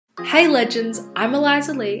Hey legends, I'm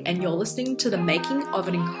Eliza Lee and you're listening to The Making of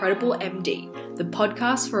an Incredible MD, the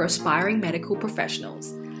podcast for aspiring medical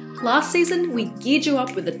professionals. Last season, we geared you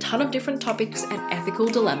up with a ton of different topics and ethical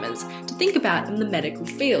dilemmas to think about in the medical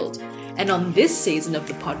field. And on this season of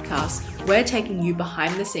the podcast, we're taking you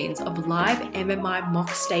behind the scenes of live MMI mock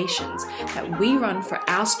stations that we run for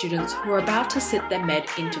our students who are about to sit their med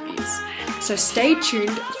interviews. So stay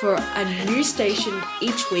tuned for a new station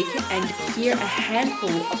each week and hear a handful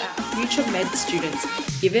of our future med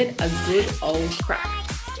students give it a good old crack.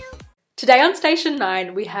 Today on Station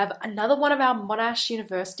 9, we have another one of our Monash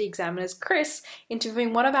University examiners, Chris,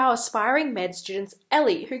 interviewing one of our aspiring med students,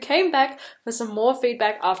 Ellie, who came back for some more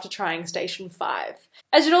feedback after trying Station 5.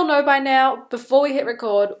 As you'd all know by now, before we hit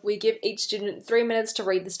record, we give each student 3 minutes to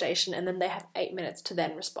read the station and then they have 8 minutes to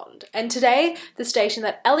then respond. And today, the station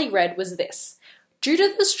that Ellie read was this. Due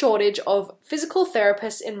to the shortage of physical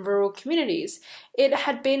therapists in rural communities, it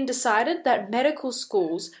had been decided that medical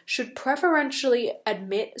schools should preferentially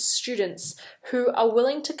admit students who are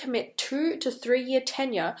willing to commit 2 to 3 year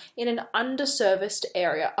tenure in an underserviced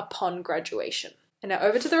area upon graduation. And now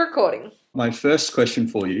over to the recording. My first question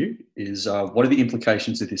for you is, what are the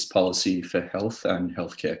implications of this policy for health and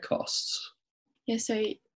healthcare costs? Yeah, so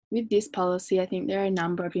with this policy, I think there are a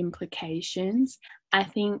number of implications. I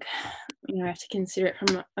think, we have to consider it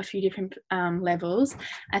from a few different levels.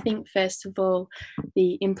 I think, first of all,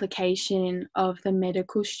 the implication of the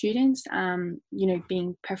medical students,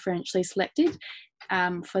 being preferentially selected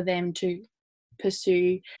for them to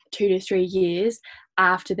pursue 2 to 3 years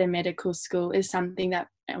after their medical school is something that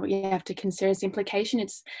we have to consider as implication.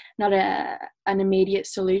 It's not an immediate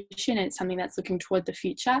solution. It's something that's looking toward the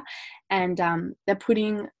future, and they're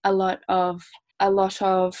putting a lot of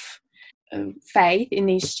faith in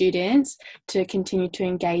these students to continue to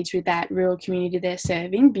engage with that rural community they're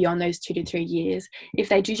serving beyond those 2 to 3 years. If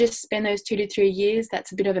they do just spend those 2 to 3 years,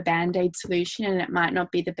 that's a bit of a band-aid solution and it might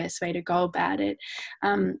not be the best way to go about it.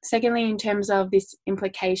 Secondly, in terms of this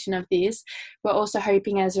implication of this, we're also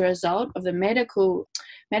hoping as a result of the medical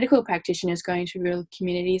practitioners going to rural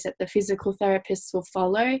communities that the physical therapists will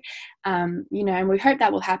follow, and we hope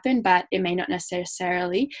that will happen, but it may not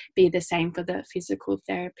necessarily be the same for the physical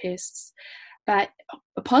therapists. But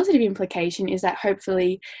a positive implication is that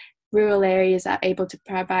hopefully rural areas are able to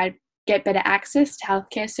get better access to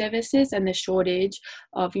healthcare services, and the shortage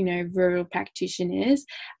of, rural practitioners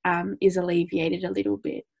is alleviated a little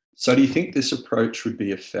bit. So do you think this approach would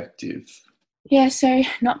be effective? Yeah, so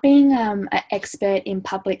not being an expert in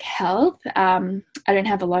public health, I don't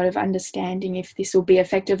have a lot of understanding if this will be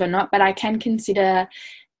effective or not, but I can consider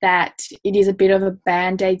that it is a bit of a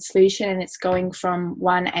band-aid solution and it's going from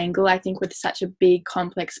one angle. I think with such a big,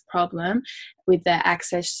 complex problem with the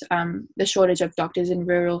access, the shortage of doctors in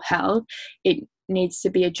rural health, it needs to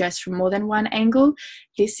be addressed from more than one angle.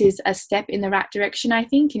 This is a step in the right direction, I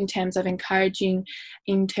think, in terms of encouraging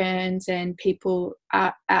interns and people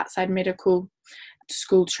outside medical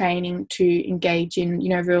school training to engage in,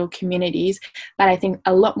 rural communities. But I think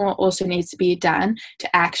a lot more also needs to be done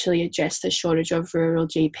to actually address the shortage of rural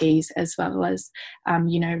GPs as well as,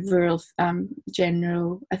 rural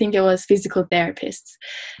general, I think it was physical therapists.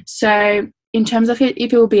 So in terms of if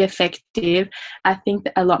it will be effective, I think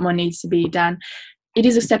that a lot more needs to be done. It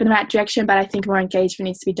is a step in the right direction, but I think more engagement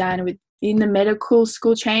needs to be done in the medical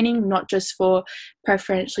school training, not just for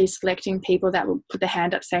preferentially selecting people that will put their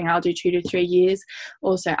hand up saying, I'll do 2 to 3 years.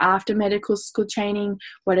 Also, after medical school training,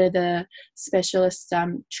 what are the specialist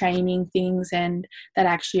training things and that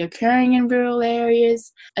actually occurring in rural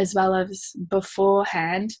areas, as well as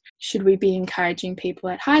beforehand, should we be encouraging people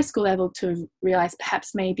at high school level to realise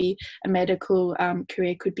perhaps maybe a medical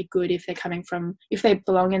career could be good if they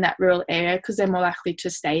belong in that rural area because they're more likely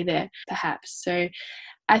to stay there, perhaps. So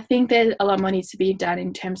I think that a lot more needs to be done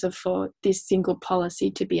in terms of for this single policy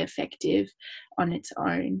to be effective on its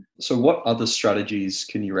own. So what other strategies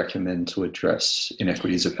can you recommend to address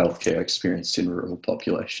inequities of healthcare experienced in rural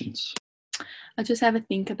populations? I'll just have a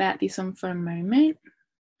think about this one for a moment.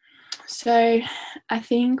 So I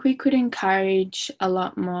think we could encourage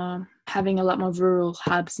having a lot more rural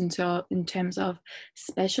hubs in terms of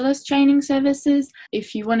specialist training services.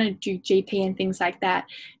 If you want to do GP and things like that,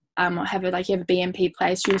 or you have a BMP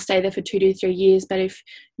place, you'll stay there for 2 to 3 years. But if,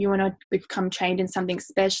 you want to become trained in something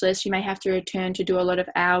specialist, you may have to return to do a lot of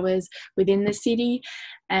hours within the city.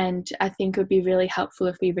 And I think it would be really helpful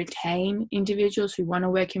if we retain individuals who want to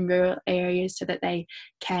work in rural areas so that they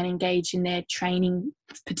can engage in their training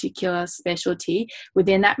particular specialty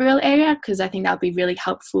within that rural area, because I think that would be really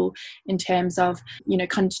helpful in terms of, you know,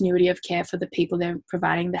 continuity of care for the people they're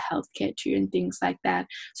providing the healthcare to and things like that.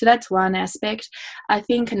 So that's one aspect. I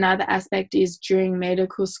think another aspect is during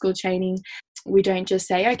medical school training, we don't just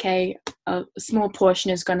say, okay, a small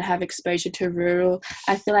portion is going to have exposure to rural.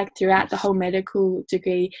 I feel like throughout the whole medical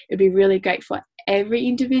degree, it'd be really great for every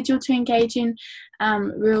individual to engage in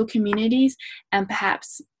rural communities, and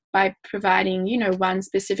perhaps by providing, you know, one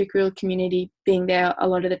specific rural community being there a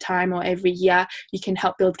lot of the time or every year, you can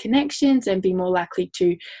help build connections and be more likely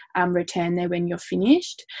to return there when you're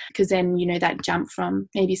finished. Because then, you know, that jump from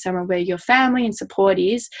maybe somewhere where your family and support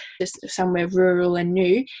is, just somewhere rural and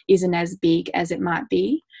new, isn't as big as it might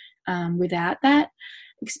be without that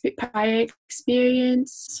prior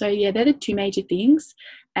experience. So yeah, they're the two major things.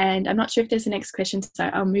 And I'm not sure if there's a next question, so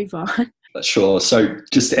I'll move on. Sure. So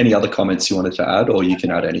just any other comments you wanted to add, or you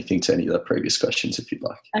can add anything to any of the previous questions if you'd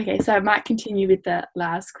like. Okay, so I might continue with the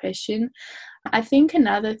last question. I think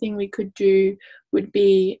another thing we could do would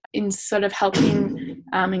be in sort of helping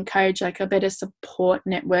encourage like a better support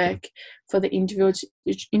network for the individuals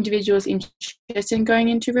interested in going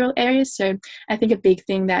into rural areas. So I think a big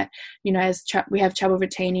thing that, you know, as we have trouble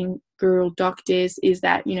retaining rural doctors is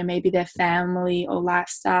that, you know, maybe their family or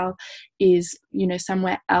lifestyle is, you know,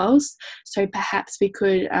 somewhere else. So perhaps we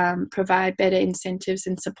could provide better incentives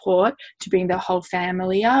and support to bring the whole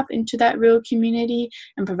family up into that rural community,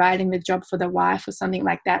 and providing the job for the wife or something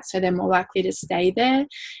like that, so they're more likely to stay there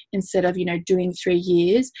instead of, you know, doing 3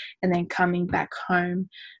 years and then coming back home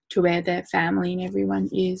to where their family and everyone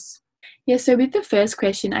is. Yeah, so with the first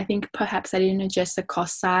question, I think perhaps I didn't address the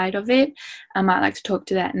cost side of it. I might like to talk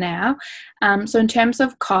to that now. So in terms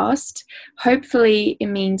of cost, hopefully it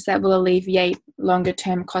means that we'll alleviate longer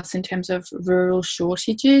term costs in terms of rural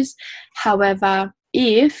shortages. However,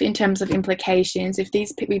 if in terms of implications, if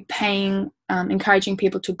these we're paying, encouraging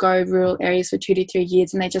people to go rural areas for 2 to 3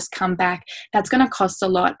 years and they just come back, that's going to cost a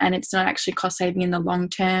lot, and it's not actually cost saving in the long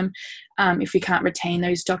term if we can't retain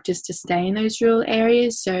those doctors to stay in those rural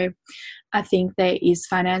areas. So I think there is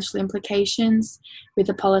financial implications with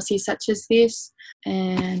a policy such as this.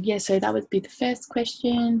 And yeah, so that would be the first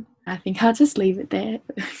question. I think I'll just leave it there.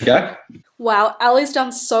 Okay. Wow, Ali's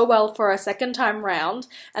done so well for her second time round,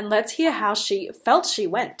 and let's hear how she felt she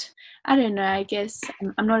went. I don't know, I guess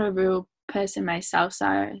I'm not a rural person myself,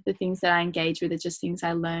 so the things that I engage with are just things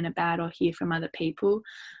I learn about or hear from other people.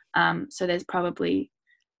 So there's probably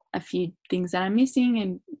a few things that I'm missing,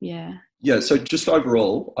 and yeah. Yeah, so just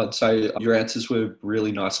overall, I'd say your answers were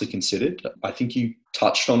really nicely considered. I think you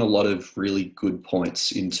touched on a lot of really good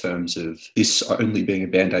points in terms of this only being a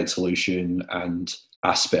Band-Aid solution and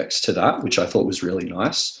aspects to that, which I thought was really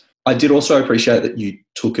nice. I did also appreciate that you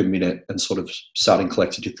took a minute and sort of started and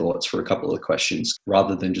collected your thoughts for a couple of questions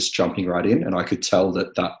rather than just jumping right in. And I could tell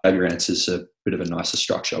that gave your answers a bit of a nicer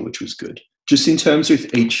structure, which was good. Just in terms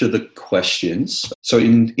of each of the questions, so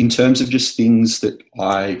in terms of just things that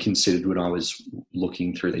I considered when I was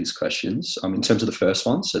looking through these questions, in terms of the first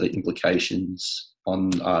one, so the implications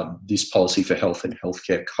on this policy for health and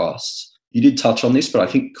healthcare costs, you did touch on this, but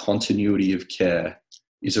I think continuity of care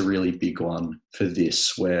is a really big one for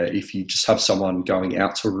this, where if you just have someone going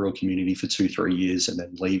out to a rural community for 2-3 years and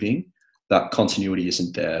then leaving, that continuity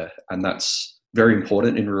isn't there. And that's very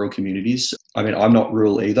important in rural communities. I mean, I'm not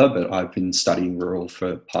rural either, but I've been studying rural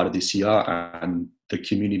for part of this year, and the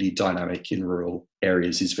community dynamic in rural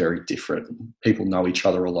areas is very different. People know each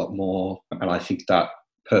other a lot more, and I think that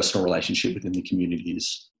personal relationship within the community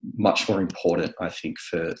is much more important, I think,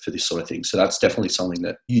 for this sort of thing. So that's definitely something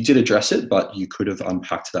that you did address it, but you could have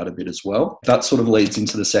unpacked that a bit as well. That sort of leads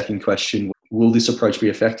into the second question. Will this approach be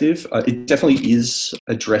effective? It definitely is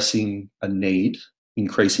addressing a need,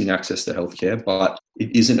 increasing access to healthcare, but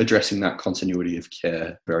it isn't addressing that continuity of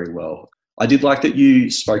care very well. I did like that you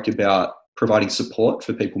spoke about providing support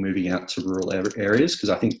for people moving out to rural areas, because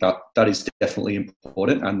I think that is definitely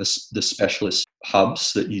important. And the specialist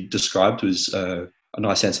hubs that you described was a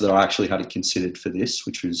nice answer that I actually hadn't considered for this,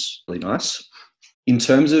 which was really nice. In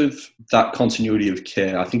terms of that continuity of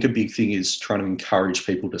care, I think a big thing is trying to encourage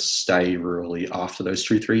people to stay rurally after those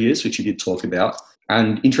 2-3 years, which you did talk about.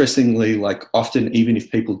 And interestingly, like often, even if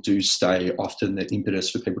people do stay, often the impetus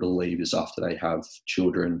for people to leave is after they have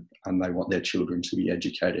children and they want their children to be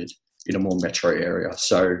educated in a more metro area.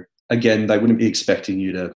 So again, they wouldn't be expecting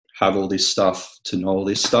you to have all this stuff, to know all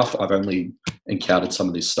this stuff. I've only encountered some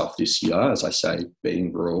of this stuff this year, as I say,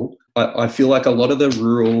 being rural. I feel like a lot of the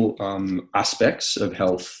rural aspects of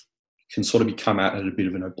health can sort of be come at a bit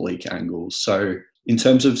of an oblique angle. So in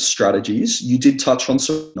terms of strategies, you did touch on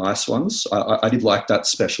some nice ones. I did like that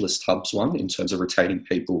specialist hubs one in terms of retaining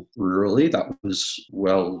people rurally. That was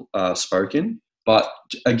well spoken. But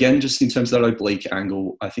again, just in terms of that oblique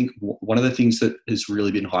angle, I think one of the things that has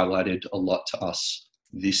really been highlighted a lot to us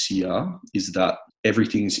this year is that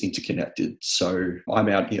everything's interconnected. So I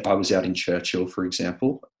was out in Churchill, for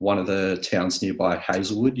example, one of the towns nearby,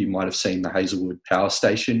 Hazelwood. You might have seen the Hazelwood power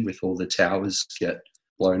station with all the towers get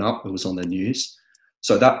blown up. It was on the news.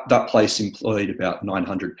 So that place employed about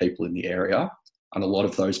 900 people in the area, and a lot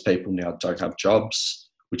of those people now don't have jobs,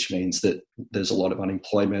 which means that there's a lot of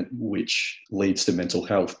unemployment, which leads to mental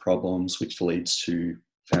health problems, which leads to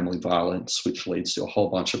family violence, which leads to a whole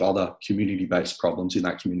bunch of other community-based problems in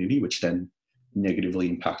that community, which then negatively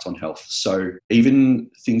impact on health. So even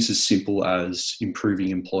things as simple as improving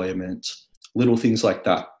employment, little things like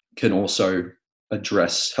that can also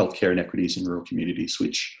address healthcare inequities in rural communities,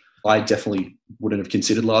 which I definitely wouldn't have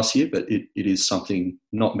considered last year, but it is something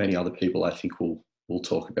not many other people, I think, will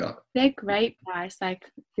talk about. They're great, Bryce, like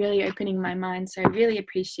really opening my mind. So I really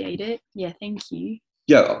appreciate it. Yeah, thank you.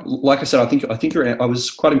 Yeah, like I said, I think I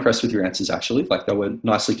was quite impressed with your answers, actually. Like, they were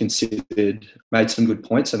nicely considered, made some good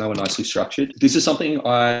points, and they were nicely structured. This is something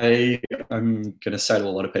I'm going to say to a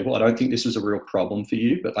lot of people. I don't think this was a real problem for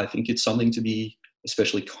you, but I think it's something to be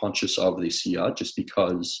especially conscious of this year, just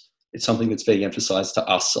because it's something that's being emphasised to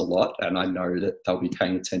us a lot, and I know that they'll be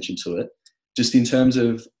paying attention to it. Just in terms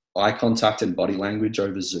of eye contact and body language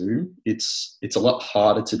over Zoom, it's a lot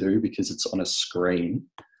harder to do because it's on a screen.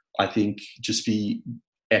 I think just be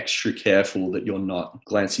extra careful that you're not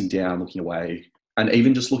glancing down, looking away, and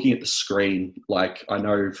even just looking at the screen. Like, I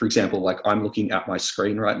know, for example, like I'm looking at my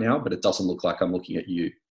screen right now, but it doesn't look like I'm looking at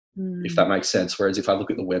you, if that makes sense. Whereas if I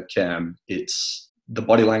look at the webcam, the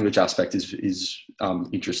body language aspect is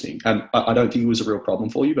interesting. And I don't think it was a real problem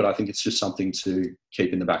for you, but I think it's just something to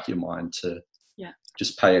keep in the back of your mind to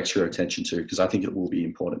just pay extra attention to, because I think it will be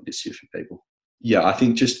important this year for people. Yeah, I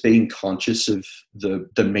think just being conscious of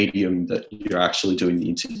the medium that you're actually doing the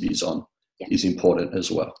interviews on is important as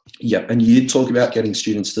well. Yeah, and you did talk about getting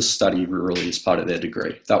students to study rurally as part of their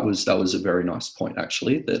degree. That was a very nice point,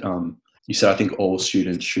 actually, that you said I think all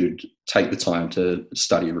students should take the time to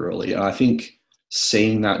study rurally. And I think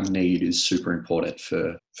seeing that need is super important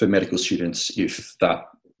for medical students if that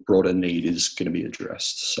broader need is going to be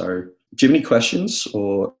addressed. So do you have any questions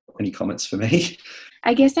or any comments for me?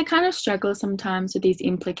 I guess I kind of struggle sometimes with these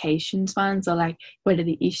implications ones, or like, what are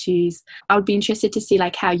the issues? I would be interested to see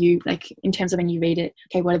like how you, like in terms of when you read it,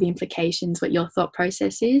 okay, what are the implications, what your thought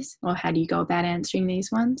process is, or how do you go about answering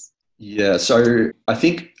these ones? Yeah, so I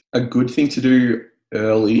think a good thing to do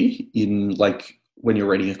early in, like, when you're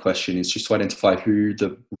reading a question is just to identify who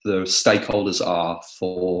the stakeholders are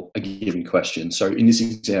for a given question. So in this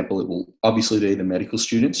example, it will obviously be the medical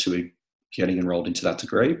students who are getting enrolled into that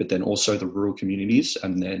degree, but then also the rural communities.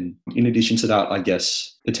 And then in addition to that, I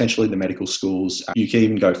guess, potentially the medical schools. You can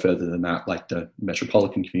even go further than that, like the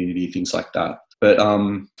metropolitan community, things like that. But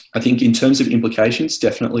I think in terms of implications,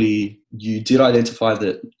 definitely you did identify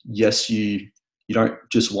that, yes, you don't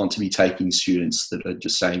just want to be taking students that are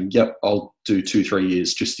just saying, yep, I'll do 2-3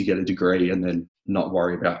 years just to get a degree and then not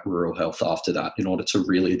worry about rural health after that. In order to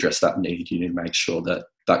really address that need, you need to make sure that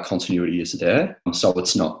that continuity is there. So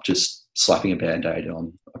it's not just slapping a Band-Aid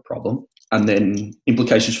on a problem. And then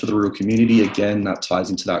implications for the rural community, again, that ties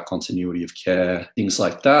into that continuity of care, things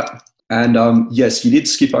like that. And yes, you did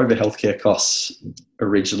skip over healthcare costs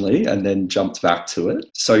originally and then jumped back to it.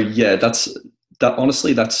 So yeah,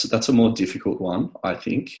 honestly, that's a more difficult one, I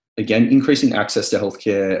think. Again, increasing access to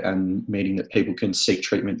healthcare and meaning that people can seek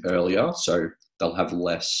treatment earlier, so they'll have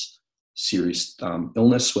less serious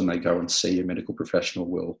illness when they go and see a medical professional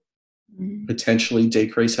will potentially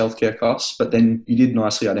decrease healthcare costs. But then you did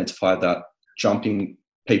nicely identify that jumping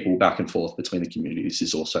people back and forth between the communities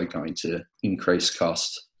is also going to increase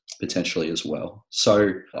cost potentially as well.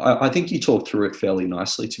 So I think you talked through it fairly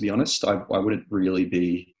nicely, to be honest. I wouldn't really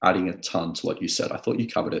be adding a ton to what you said. I thought you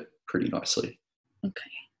covered it pretty nicely.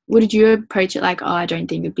 Okay. Would you approach it like, I don't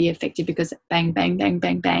think it'd be effective because bang, bang, bang,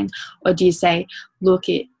 bang, bang? Or do you say, look,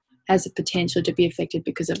 it has the potential to be effective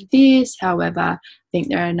because of this. However, I think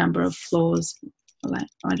there are a number of flaws. Like,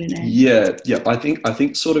 I don't know. Yeah. I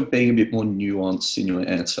think sort of being a bit more nuanced in your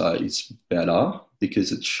answer is better,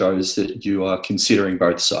 because it shows that you are considering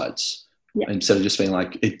both sides instead of just being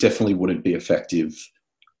like, it definitely wouldn't be effective,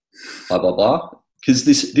 blah, blah, blah. Because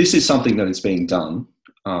this is something that is being done.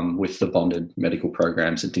 with the bonded medical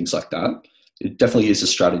programs and things like that. It definitely is a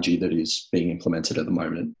strategy that is being implemented at the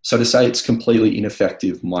moment. So to say it's completely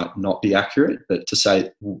ineffective might not be accurate, but to say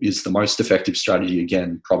it is the most effective strategy,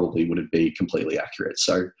 again, probably wouldn't be completely accurate.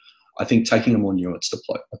 So I think taking a more nuanced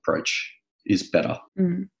approach is better,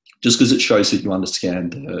 just because it shows that you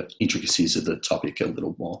understand the intricacies of the topic a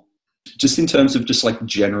little more. Just in terms of just like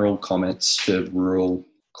general comments for rural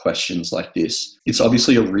questions like this, it's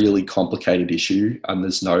obviously a really complicated issue and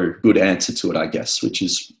there's no good answer to it, I guess, which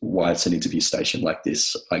is why it's an interview station like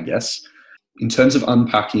this, I guess. In terms of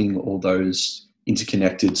unpacking all those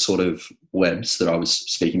interconnected sort of webs that I was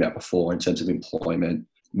speaking about before in terms of employment,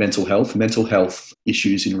 mental health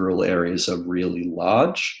issues in rural areas are really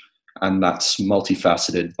large, and that's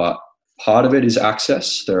multifaceted, but part of it is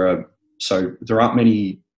access. There aren't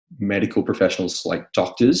many medical professionals like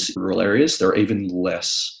doctors in rural areas. There are even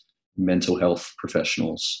less mental health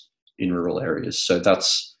professionals in rural areas. So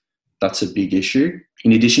that's a big issue.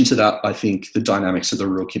 In addition to that, I think the dynamics of the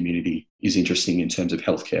rural community is interesting in terms of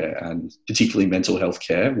healthcare, and particularly mental health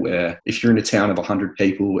care, where if you're in a town of 100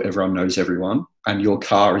 people, everyone knows everyone, and your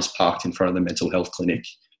car is parked in front of the mental health clinic,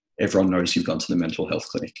 everyone knows you've gone to the mental health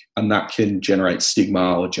clinic. And that can generate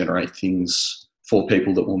stigma or generate things for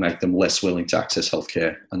people that will make them less willing to access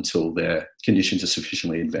healthcare until their conditions are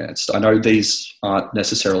sufficiently advanced. I know these aren't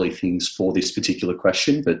necessarily things for this particular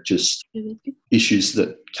question, but just issues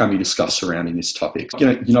that can be discussed surrounding this topic. You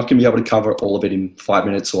know, you're not going to be able to cover all of it in 5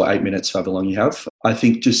 minutes or 8 minutes, however long you have. I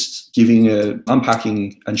think just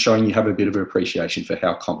unpacking and showing you have a bit of an appreciation for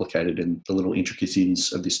how complicated and the little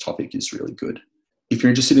intricacies of this topic is really good. If you're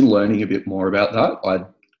interested in learning a bit more about that,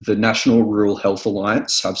 the National Rural Health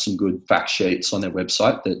Alliance have some good fact sheets on their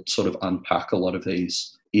website that sort of unpack a lot of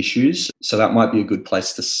these issues. So that might be a good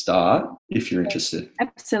place to start if you're interested.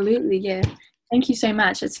 Absolutely, yeah. Thank you so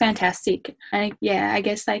much. It's fantastic. I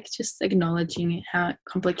guess like just acknowledging how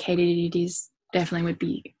complicated it is definitely would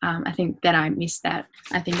be, I think that I missed that.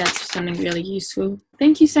 I think that's something really useful.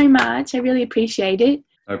 Thank you so much. I really appreciate it.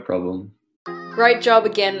 No problem. Great job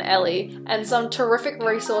again, Ellie, and some terrific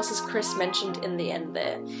resources Chris mentioned in the end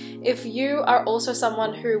there. If you are also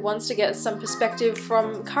someone who wants to get some perspective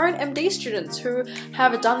from current MD students who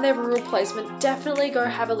have done their rural placement, definitely go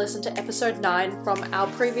have a listen to episode 9 from our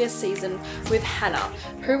previous season with Hannah,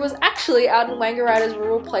 who was actually out in Wangaratta's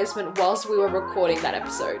rural placement whilst we were recording that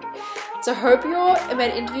episode. So hope your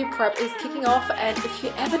med interview prep is kicking off, and if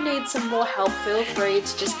you ever need some more help, feel free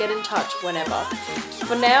to just get in touch whenever.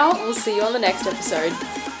 For now, we'll see you on the next episode.